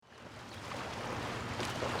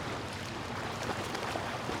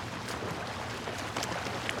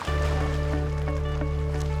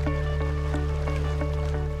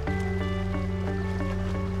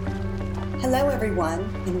everyone,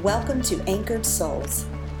 and welcome to Anchored Souls,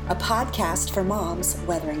 a podcast for moms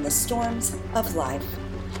weathering the storms of life.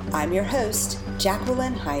 I'm your host,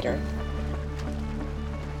 Jacqueline Hyder.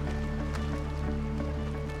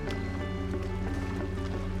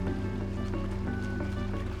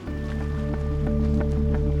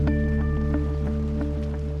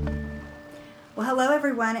 Hello,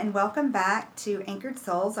 everyone, and welcome back to Anchored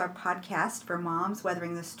Souls, our podcast for moms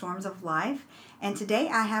weathering the storms of life. And today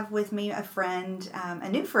I have with me a friend, a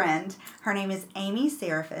new friend. Her name is Amy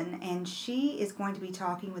Seraphin, and she is going to be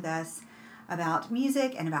talking with us about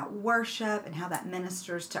music and about worship and how that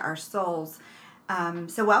ministers to our souls.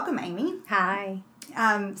 So welcome, Amy. Hi.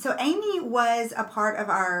 So Amy was a part of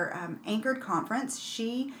our Anchored conference.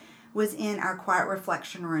 She was in our quiet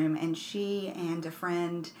reflection room, and she and a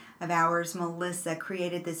friend of ours, Melissa,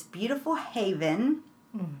 created this beautiful haven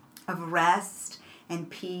of rest and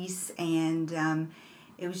peace, and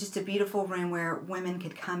it was just a beautiful room where women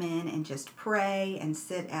could come in and just pray and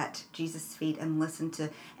sit at Jesus' feet and listen to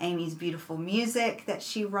Amy's beautiful music that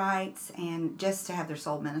she writes, and just to have their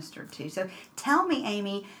soul ministered to. So tell me,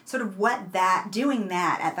 Amy, sort of doing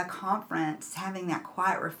that at the conference, having that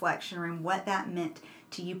quiet reflection room, what that meant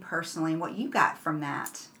to you personally and what you got from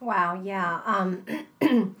that. Wow, yeah.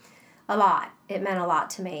 A lot. It meant a lot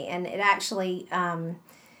to me. And it actually,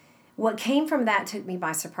 what came from that took me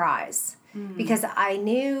by surprise. Because I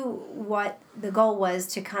knew what the goal was,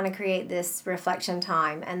 to kind of create this reflection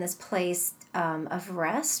time and this place of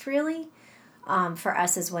rest, really, for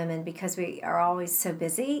us as women, because we are always so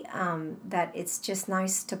busy that it's just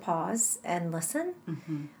nice to pause and listen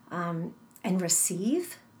and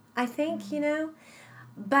receive, I think, you know.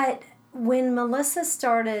 But when we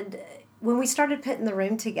started putting the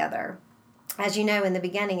room together, as you know, in the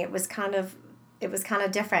beginning, it was kind of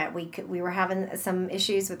different. We were having some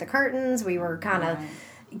issues with the curtains. We were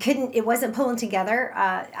it wasn't pulling together,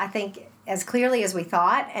 I think, as clearly as we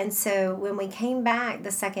thought. And so when we came back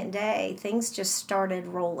the second day, things just started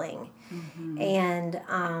rolling. And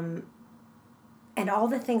all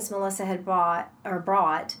the things Melissa had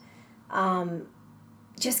brought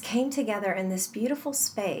just came together in this beautiful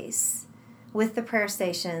space with the prayer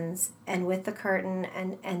stations and with the curtain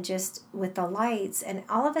and just with the lights. And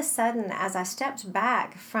all of a sudden, as I stepped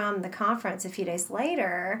back from the conference a few days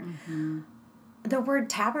later, the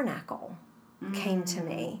word tabernacle came to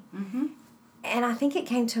me. And I think it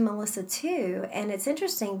came to Melissa too. And it's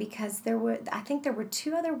interesting because I think there were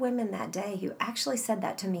two other women that day who actually said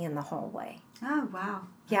that to me in the hallway. Oh, wow.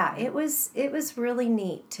 Yeah, it was really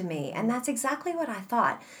neat to me. And that's exactly what I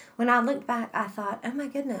thought. When I looked back, I thought, oh my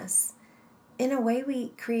goodness, in a way we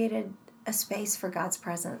created a space for God's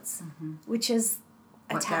presence, which is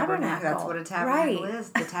a tabernacle. That's what a tabernacle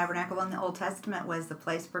is. The tabernacle in the Old Testament was the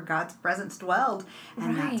place where God's presence dwelled,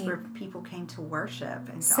 and that's where people came to worship.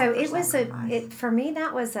 And so it was for me,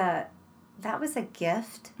 that was a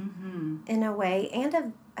gift in a way,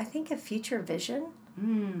 and I think a future vision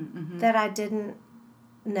that I didn't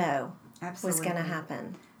know was going to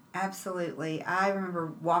happen. Absolutely. I remember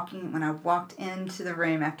when I walked into the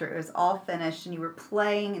room after it was all finished and you were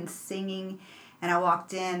playing and singing, and I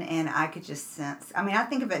walked in and I could just sense, I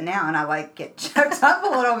think of it now and I get choked up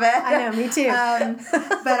a little bit. I know, me too.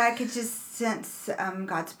 But I could just sense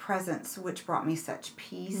God's presence, which brought me such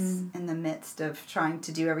peace in the midst of trying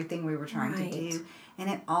to do everything we were trying to do. And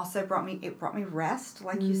it also brought me rest,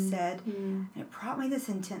 like you said, and it brought me this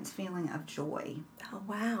intense feeling of joy. Oh,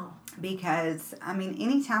 wow. Because,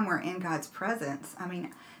 anytime we're in God's presence,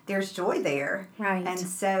 there's joy there. Right. And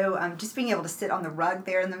so just being able to sit on the rug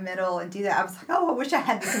there in the middle and do that, I was like, oh, I wish I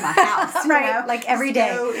had this in my house. Right, you know? like every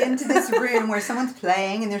day. Go into this room where someone's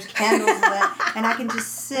playing and there's candles lit, and I can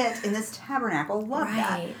just sit in this tabernacle. Love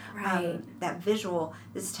that. Right. That visual,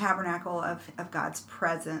 this tabernacle of God's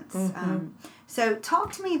presence. So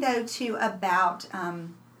talk to me, though, too, about, I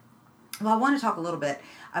want to talk a little bit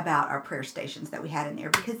about our prayer stations that we had in there,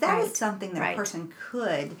 because that is something that a person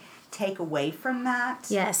could take away from that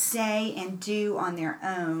day and do on their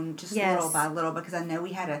own, just little by little, because I know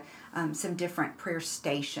we had some different prayer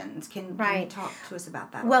stations. Can you talk to us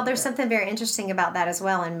about that? Well, there's something very interesting about that as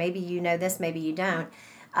well, and maybe you know this, maybe you don't.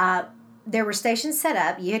 There were stations set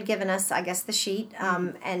up. You had given us, I guess, the sheet,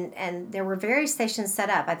 and there were various stations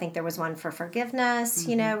set up. I think there was one for forgiveness,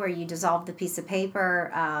 where you dissolve the piece of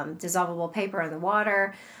paper, dissolvable paper in the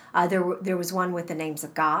water. There was one with the names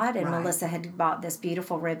of God, and Melissa had bought this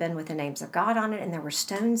beautiful ribbon with the names of God on it, and there were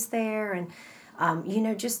stones there, and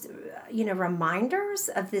reminders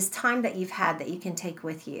of this time that you've had that you can take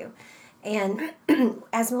with you. And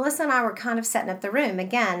as Melissa and I were kind of setting up the room,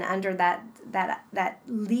 again, under that that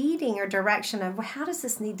leading or direction of, well, how does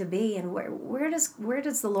this need to be, and where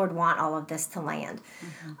does the Lord want all of this to land.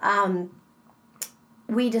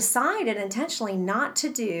 We decided intentionally not to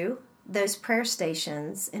do those prayer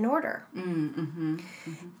stations in order. And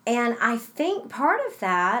I think part of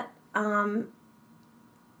that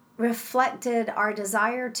reflected our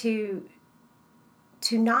desire to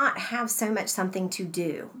not have so much something to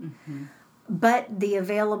do, but the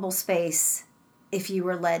available space if you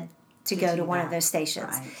were led to go to one of those stations.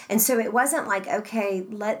 Right. And so it wasn't like, okay,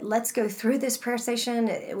 let's go through this prayer station.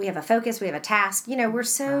 We have a focus, we have a task. We're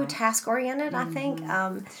so task oriented, I think,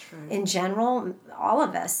 in general, all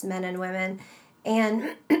of us, men and women.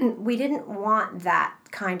 And we didn't want that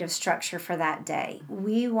kind of structure for that day.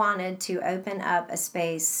 We wanted to open up a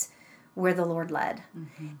space where the Lord led.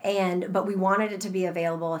 But we wanted it to be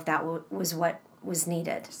available if that was what was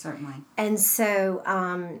needed. Certainly. And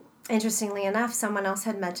so, interestingly enough, someone else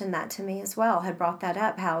had mentioned that to me as well, had brought that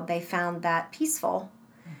up, how they found that peaceful.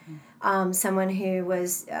 Someone who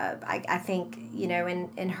was, I think,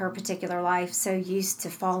 in her particular life, so used to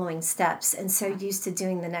following steps and so used to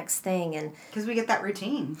doing the next thing. And because we get that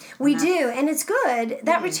routine. We do, and it's good.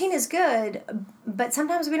 That routine is good, but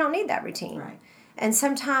sometimes we don't need that routine. Right. And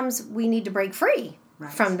sometimes we need to break free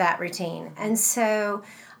from that routine. And so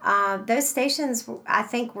those stations, I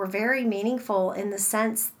think, were very meaningful in the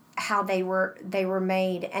sense how they were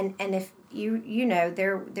made. And if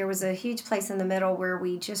there was a huge place in the middle where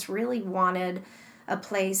we just really wanted a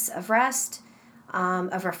place of rest,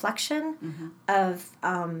 of reflection, of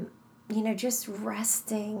just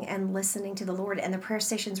resting and listening to the Lord. And the prayer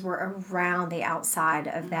stations were around the outside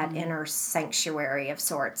of that inner sanctuary of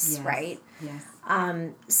sorts, right? Yes.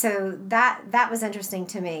 So that was interesting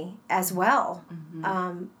to me as well,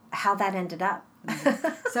 how that ended up.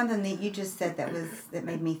 Something that you just said that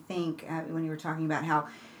made me think when you were talking about how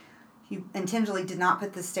you intentionally did not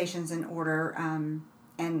put the stations in order,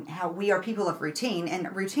 and how we are people of routine,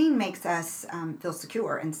 and routine makes us feel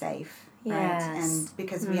secure and safe. Yes. Right? And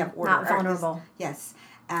because we have order. Not vulnerable. Yes.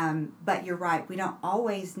 But you're right. We don't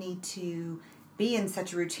always need to be in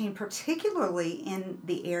such a routine, particularly in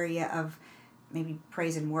the area of maybe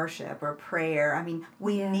praise and worship or prayer. I mean,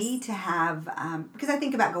 we need to have, because I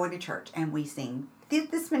think about going to church and we sing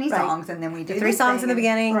this many songs and then we do 3 songs in the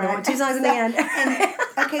beginning, 2 songs in the end. And,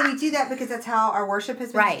 okay, we do that because that's how our worship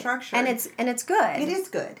has been structured. And it's good. It is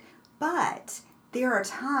good. But there are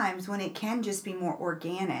times when it can just be more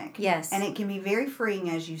organic. Yes. And it can be very freeing,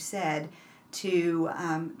 as you said, to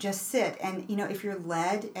just sit. And, if you're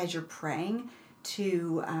led as you're praying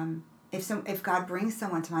to, if God brings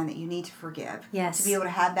someone to mind that you need to forgive, to be able to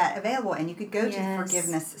have that available. And you could go to the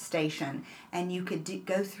forgiveness station and you could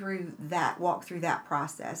walk through that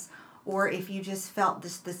process. Or if you just felt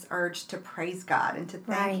this urge to praise God and to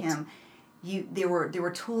thank Him, there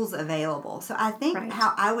were tools available. So I think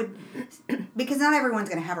how I would, because not everyone's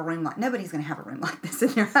going to have a room nobody's going to have a room like this in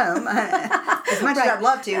their home. As much as I'd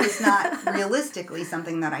love to, it's not realistically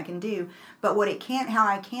something that I can do. But how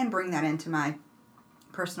I can bring that into my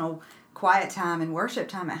personal quiet time and worship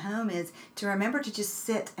time at home is to remember to just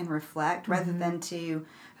sit and reflect rather than to,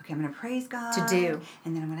 okay, I'm going to praise God. To do.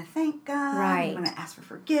 And then I'm going to thank God. Right. I'm going to ask for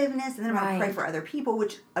forgiveness. And then I'm going to pray for other people,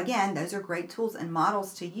 which, again, those are great tools and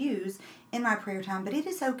models to use in my prayer time. But it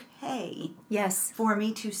is okay for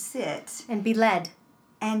me to sit. And be led.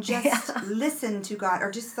 And just listen to God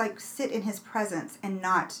or just sit in His presence and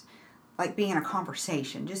not be in a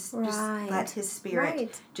conversation. Just let His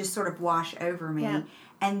Spirit just sort of wash over me. Yeah.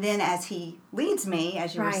 And then as He leads me,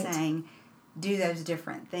 as you were saying, do those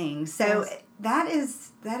different things. So that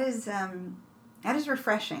is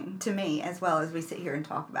refreshing to me as well as we sit here and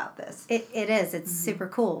talk about this. It is. It's super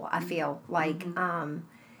cool, I feel like.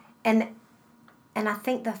 And I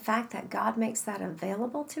think the fact that God makes that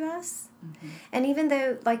available to us, and even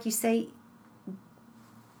though, like you say,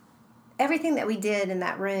 everything that we did in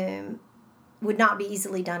that room would not be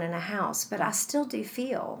easily done in a house, but I still do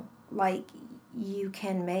feel like you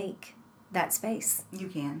can make that space. You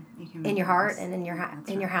can in your heart and in your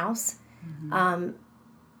house.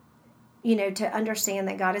 To understand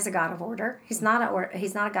that God is a God of order. He's not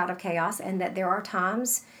a God of chaos, and that there are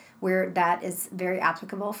times where that is very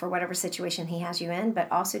applicable for whatever situation He has you in, but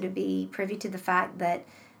also to be privy to the fact that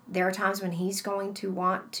there are times when He's going to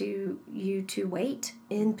want you to wait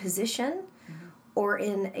in position or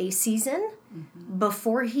in a season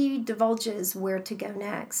before He divulges where to go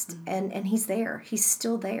next. And He's there. He's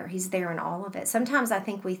still there. He's there in all of it. Sometimes I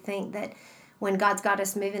think we think that when God's got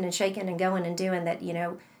us moving and shaking and going and doing that,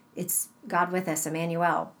 it's God with us,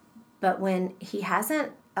 Emmanuel. But when He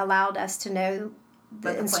hasn't allowed us to know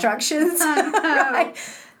the instructions,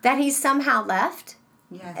 that he's somehow left.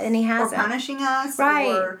 Yes. And he hasn't. Or punishing us.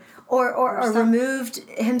 Right. Or removed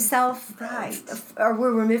himself. Right. Or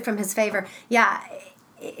we're removed from his favor. Yeah,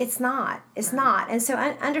 it's not. It's not. And so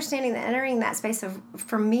understanding that, entering that space of,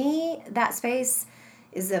 for me, that space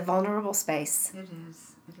is a vulnerable space. It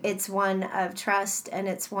is. It's one of trust, and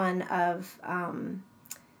it's one of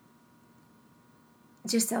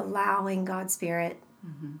just allowing God's Spirit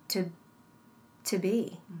to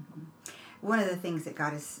be. Mm-hmm. One of the things that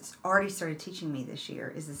God has already started teaching me this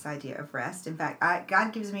year is this idea of rest. In fact,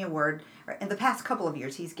 God gives me a word. In the past couple of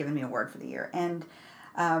years, He's given me a word for the year. And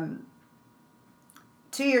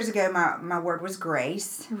 2 years ago, my word was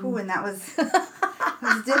grace. Ooh, and that was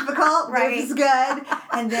difficult, but it was good.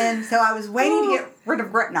 And then, so I was waiting to get rid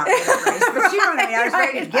of not rid of grace, but you know what I mean. I was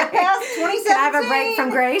ready to get past 2017. Can I have a break from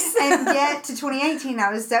grace? And get to 2018. I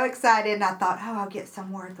was so excited, and I thought, I'll get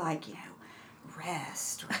some word like,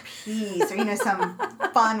 rest or peace or, some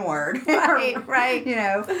fun word. Right.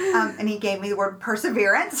 And He gave me the word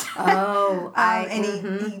perseverance. Oh, and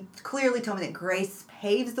he clearly told me that grace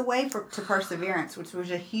paves the way to perseverance, which was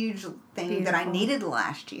a huge thing that I needed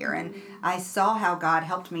last year. And I saw how God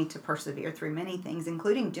helped me to persevere through many things,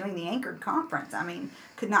 including doing the Anchored Conference. I mean,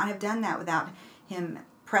 could not have done that without Him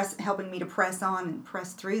helping me to press on and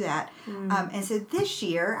press through that. And so this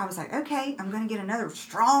year, I was like, okay, I'm going to get another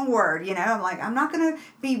strong word. I'm like, I'm not going to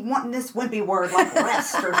be wanting this wimpy word like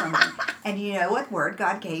rest or something. And you know what word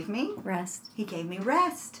God gave me? Rest. He gave me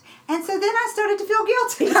rest. And so then I started to feel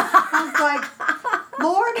guilty. I was like,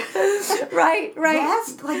 Lord. Right.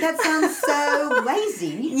 Rest? Like, that sounds so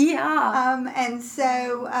lazy. Yeah. And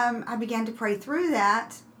so I began to pray through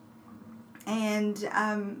that. And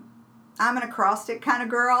I'm an acrostic kind of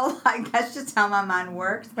girl. Like, that's just how my mind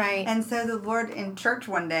works. Right. And so the Lord in church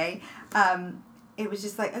one day, it was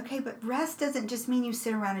just like, okay, but rest doesn't just mean you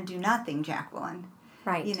sit around and do nothing, Jacqueline.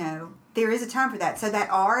 Right. There is a time for that. So that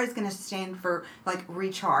R is going to stand for, like,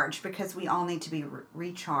 recharge, because we all need to be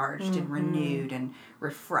recharged and renewed and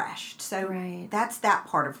refreshed. So that's that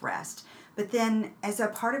part of rest. But then, as a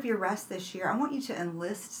part of your rest this year, I want you to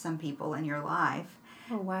enlist some people in your life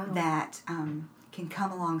that can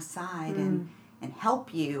come alongside and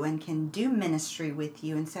help you and can do ministry with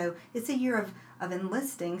you. And so it's a year of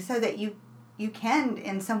enlisting so that you can,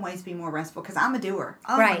 in some ways, be more restful, because I'm a doer.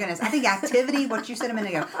 Oh, my goodness. I think activity, what you said a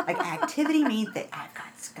minute ago, like, activity means that I've got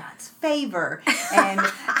God's favor. And,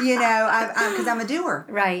 because I'm a doer.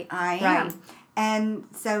 Right. I am. Right. And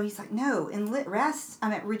so He's like, no, rest,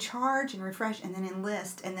 recharge and refresh, and then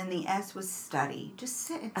enlist. And then the S was study. Just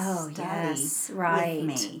sit and study with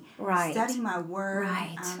me. Right. Study my word.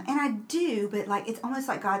 Right. And I do, but, like, it's almost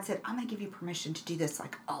like God said, I'm going to give you permission to do this,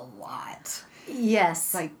 like, a lot.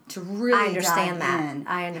 Yes. Like, to really I understand dive that. in.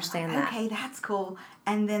 I understand that. Okay, that's cool.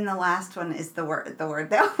 And then the last one is the word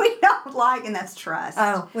that we don't like, and that's trust.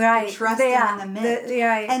 Oh, right. The trust in the midst.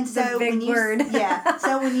 And so the big word.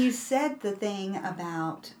 So when you said the thing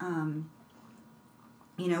about,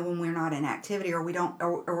 when we're not in activity, or we don't,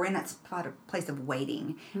 or we're in that place of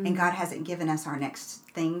waiting, and God hasn't given us our next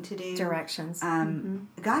thing to do. Directions.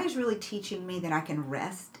 God is really teaching me that I can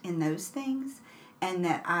rest in those things, and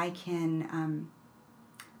that I can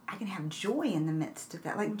have joy in the midst of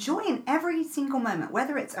that. Like, joy in every single moment,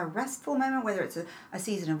 whether it's a restful moment, whether it's a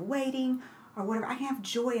season of waiting or whatever. I can have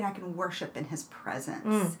joy, and I can worship in His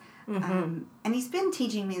presence. And He's been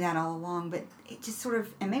teaching me that all along, but it just sort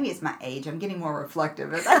of, and maybe it's my age, I'm getting more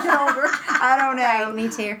reflective as I get older. I don't know. Right, me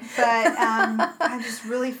too. But I just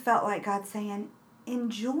really felt like God saying,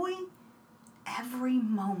 enjoy every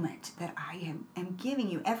moment that I am giving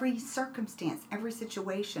you, every circumstance, every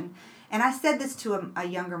situation. And I said this to a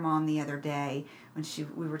younger mom the other day when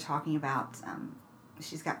we were talking about,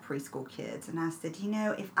 she's got preschool kids. And I said,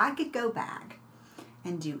 if I could go back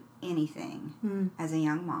and do anything as a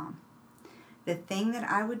young mom, the thing that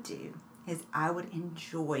I would do is I would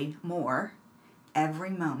enjoy more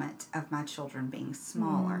every moment of my children being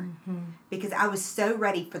smaller. Because I was so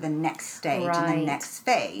ready for the next stage and the next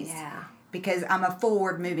phase. Yeah. Because I'm a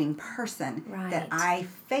forward-moving person, that I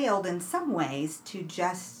failed in some ways to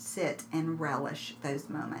just sit and relish those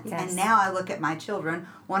moments. Yes. And now I look at my children,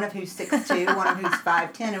 one of who's 6'2", one of who's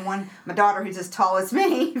 5'10", and my daughter who's as tall as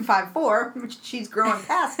me, 5'4", she's growing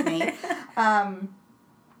past me. And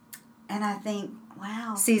I think,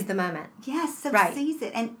 wow. Seize the moment. Yes, so seize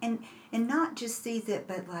it. And not just seize it,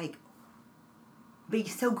 but, like, be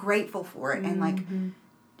so grateful for it, and, like,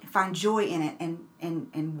 find joy in it,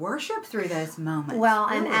 and worship through those moments. Well,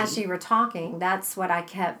 really. And as you were talking, that's what I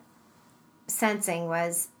kept sensing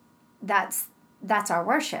was that's our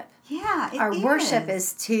worship. Yeah, our worship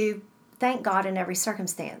is to thank God in every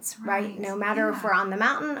circumstance, right? No matter if Yeah. we're on the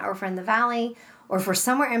mountain or if we're in the valley or if we're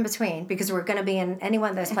somewhere in between, because we're going to be in any one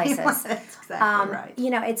of those places. That's exactly right. You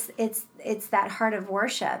know, it's that heart of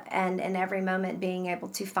worship, and in every moment being able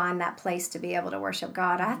to find that place to be able to worship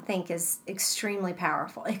God, I think is extremely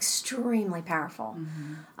powerful. Extremely powerful.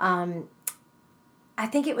 I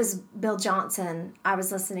think it was Bill Johnson I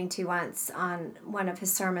was listening to once on one of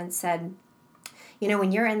his sermons said, you know,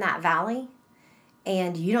 when you're in that valley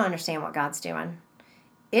and you don't understand what God's doing,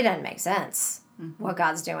 it doesn't make sense what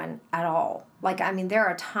God's doing at all. Like, I mean, there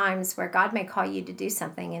are times where God may call you to do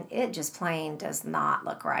something and it just plain does not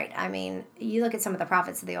look right. I mean, you look at some of the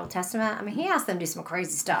prophets of the Old Testament, I mean, he asked them to do some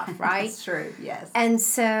crazy stuff, right? That's true, yes. And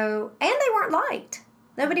so, and they weren't liked.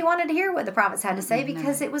 Nobody wanted to hear what the prophets had to say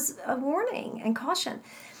because it was a warning and caution.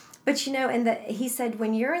 But, you know, he said,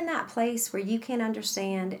 when you're in that place where you can't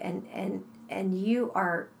understand and you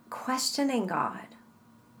are questioning God,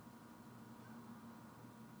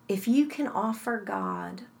 if you can offer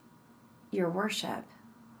God your worship,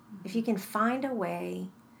 if you can find a way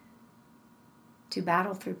to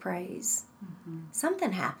battle through praise,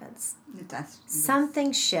 something happens. It does.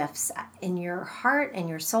 Something shifts in your heart and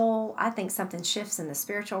your soul. I think something shifts in the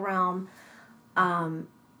spiritual realm.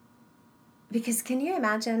 Because can you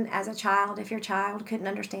imagine as a child, if your child couldn't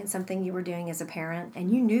understand something you were doing as a parent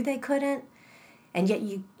and you knew they couldn't, and yet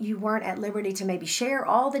you weren't at liberty to maybe share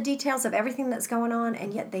all the details of everything that's going on,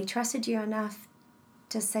 and yet they trusted you enough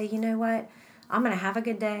to say, you know what, I'm going to have a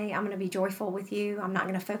good day. I'm going to be joyful with you. I'm not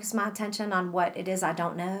going to focus my attention on what it is I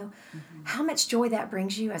don't know. How much joy that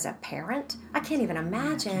brings you as a parent. I can't even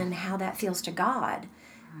imagine how that feels to God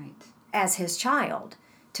as his child.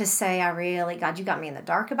 To say, God, you got me in the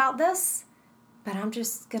dark about this, but I'm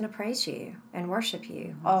just going to praise you and worship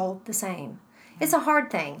you all the same. It's a hard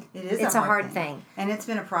thing. It is a hard thing. And it's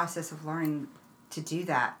been a process of learning to do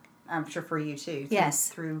that, I'm sure for you too.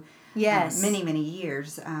 Through many, many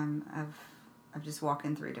years of just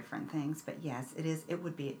walking through different things. But yes,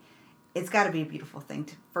 it's got to be a beautiful thing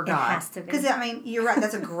for God. It has to be. Because, I mean, you're right.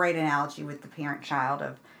 That's a great analogy with the parent-child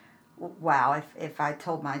of, wow, if I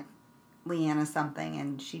told my Leanna something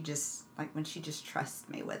and she just, like when she just trusts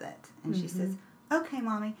me with it. And she says, okay,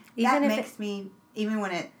 Mommy. That makes me, even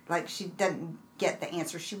when it, like she doesn't get the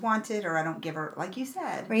answer she wanted, or I don't give her, like you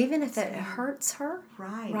said. Or even if it hurts her.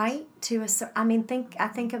 Right? I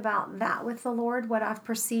think about that with the Lord, what I've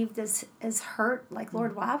perceived as hurt. Like,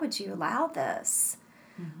 Lord, why would you allow this?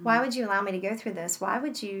 Why would you allow me to go through this? Why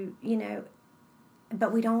would you,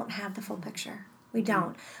 but we don't have the full picture. We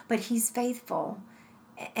don't. But he's faithful,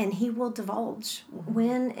 and he will divulge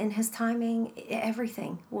when in his timing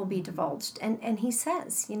everything will be divulged. And he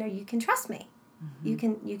says, you can trust me. You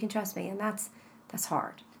can trust me, and that's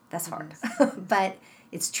hard. That's hard. But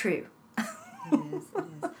it's true. It is.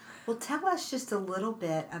 Well, tell us just a little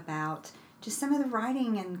bit about just some of the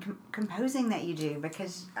writing and composing that you do,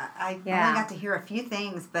 because I only got to hear a few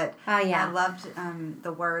things, but I loved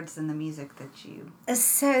the words and the music that you...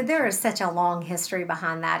 So there is such a long history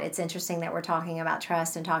behind that. It's interesting that we're talking about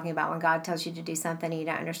trust and talking about when God tells you to do something and you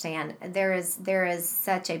don't understand. There is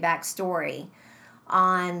such a backstory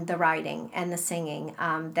on the writing and the singing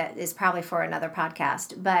that is probably for another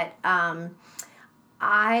podcast. But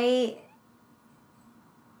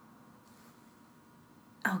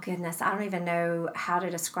oh goodness, I don't even know how to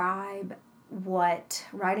describe what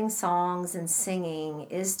writing songs and singing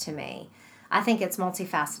is to me. I think it's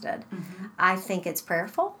multifaceted. I think it's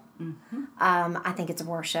prayerful. I think it's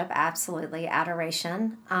worship, absolutely,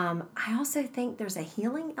 adoration. I also think there's a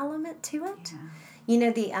healing element to it.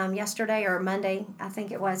 The yesterday or Monday, I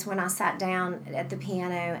think it was, when I sat down at the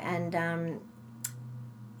piano and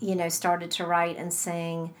started to write and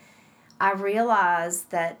sing, I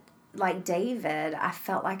realized that, like David, I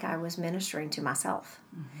felt like I was ministering to myself.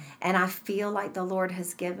 And I feel like the Lord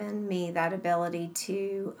has given me that ability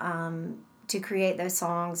to create those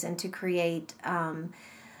songs and to create,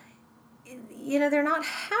 they're not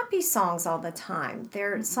happy songs all the time.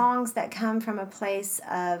 They're songs that come from a place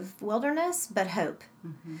of wilderness, but hope.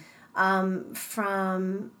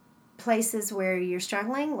 From places where you're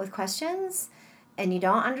struggling with questions and you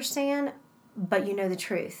don't understand, but you know the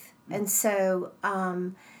truth. And so,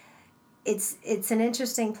 it's an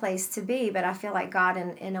interesting place to be, but I feel like God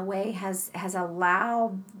in a way has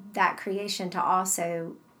allowed that creation to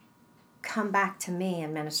also come back to me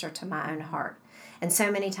and minister to my own heart. And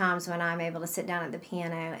so many times when I'm able to sit down at the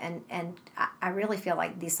piano and I really feel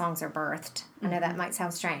like these songs are birthed. I know that might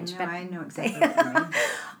sound strange, but I know exactly what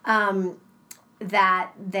you mean.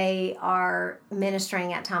 That they are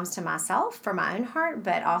ministering at times to myself for my own heart,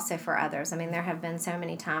 but also for others. I mean, there have been so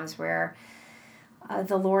many times where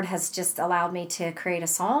the Lord has just allowed me to create a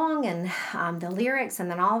song and the lyrics, and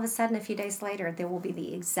then all of a sudden, a few days later, there will be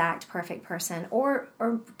the exact perfect person, or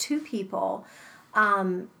two people,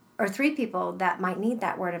 or three people that might need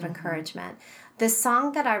that word of encouragement. The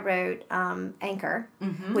song that I wrote, Anchor,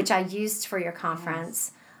 which I used for your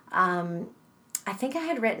conference, I think I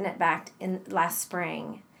had written it back in last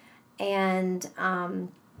spring, and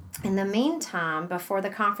in the meantime, before the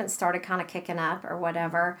conference started kind of kicking up or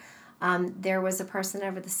whatever, there was a person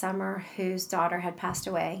over the summer whose daughter had passed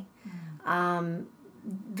away,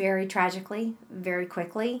 very tragically, very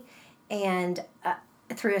quickly, and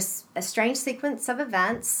through a strange sequence of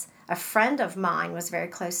events, a friend of mine was very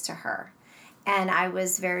close to her. And I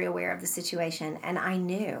was very aware of the situation, and I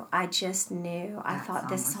just knew. I thought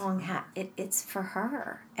this song it's for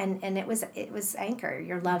her, and it was Anchor.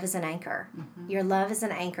 Your love is an anchor. Your love is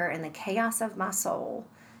an anchor in the chaos of my soul.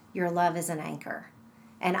 Your love is an anchor,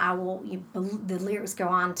 and I will. The lyrics go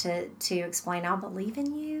on to explain. I'll believe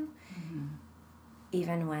in you,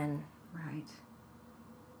 even when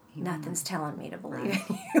nothing's telling me to believe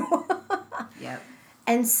in you. Yep.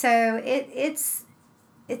 And so it's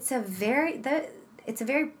a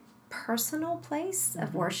very personal place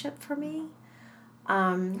of worship for me.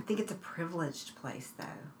 I think it's a privileged place, though.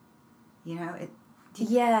 You know it.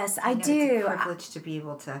 Yes, I do. It's a privilege to be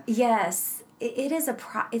able to. Yes, it is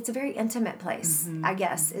it's a very intimate place. I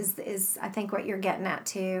guess is I think what you're getting at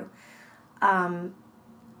too. I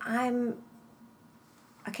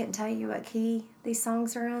couldn't tell you what key these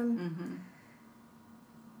songs are in.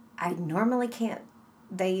 I normally can't.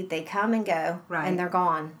 They come and go, and they're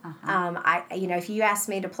gone. If you asked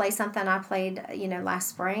me to play something I played, last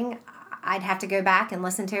spring, I'd have to go back and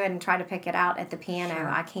listen to it and try to pick it out at the piano. Sure.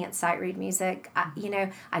 I can't sight read music.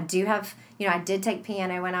 I do have, I did take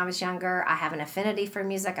piano when I was younger. I have an affinity for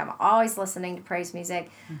music. I'm always listening to praise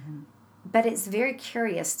music. But it's very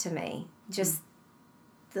curious to me, just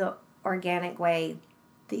the organic way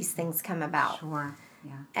these things come about. Sure.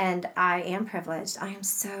 Yeah. And I am privileged. I am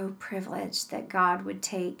so privileged that God would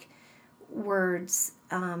take words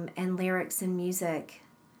and lyrics and music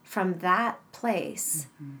from that place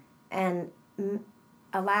and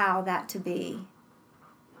allow that to be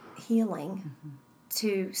healing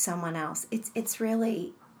to someone else. It's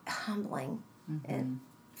really humbling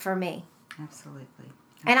for me. Absolutely.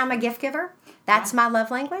 And I'm a gift giver. That's my love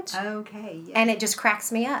language. Okay. Yeah. And it just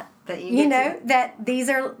cracks me up. That that these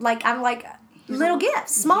are I'm like little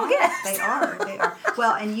gifts, small gifts. They are.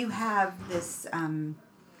 Well, and you have this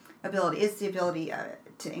ability. It's the ability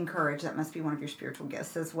to encourage. That must be one of your spiritual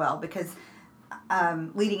gifts as well. Because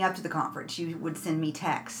leading up to the conference, you would send me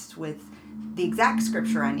text with the exact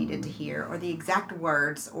scripture I needed to hear, or the exact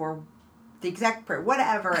words, or the exact prayer,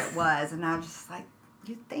 whatever it was. And I was just like,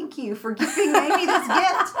 thank you for giving me this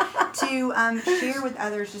gift to share with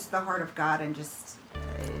others just the heart of God, and just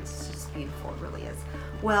it's just beautiful. It really is.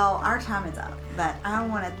 Well, our time is up, but I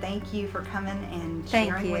want to thank you for coming and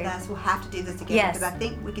sharing with us. We'll have to do this again because I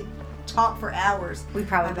think we could talk for hours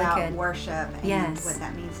about worship and what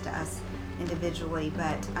that means to us individually.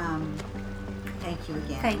 But thank you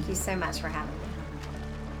again. Thank you so much for having me.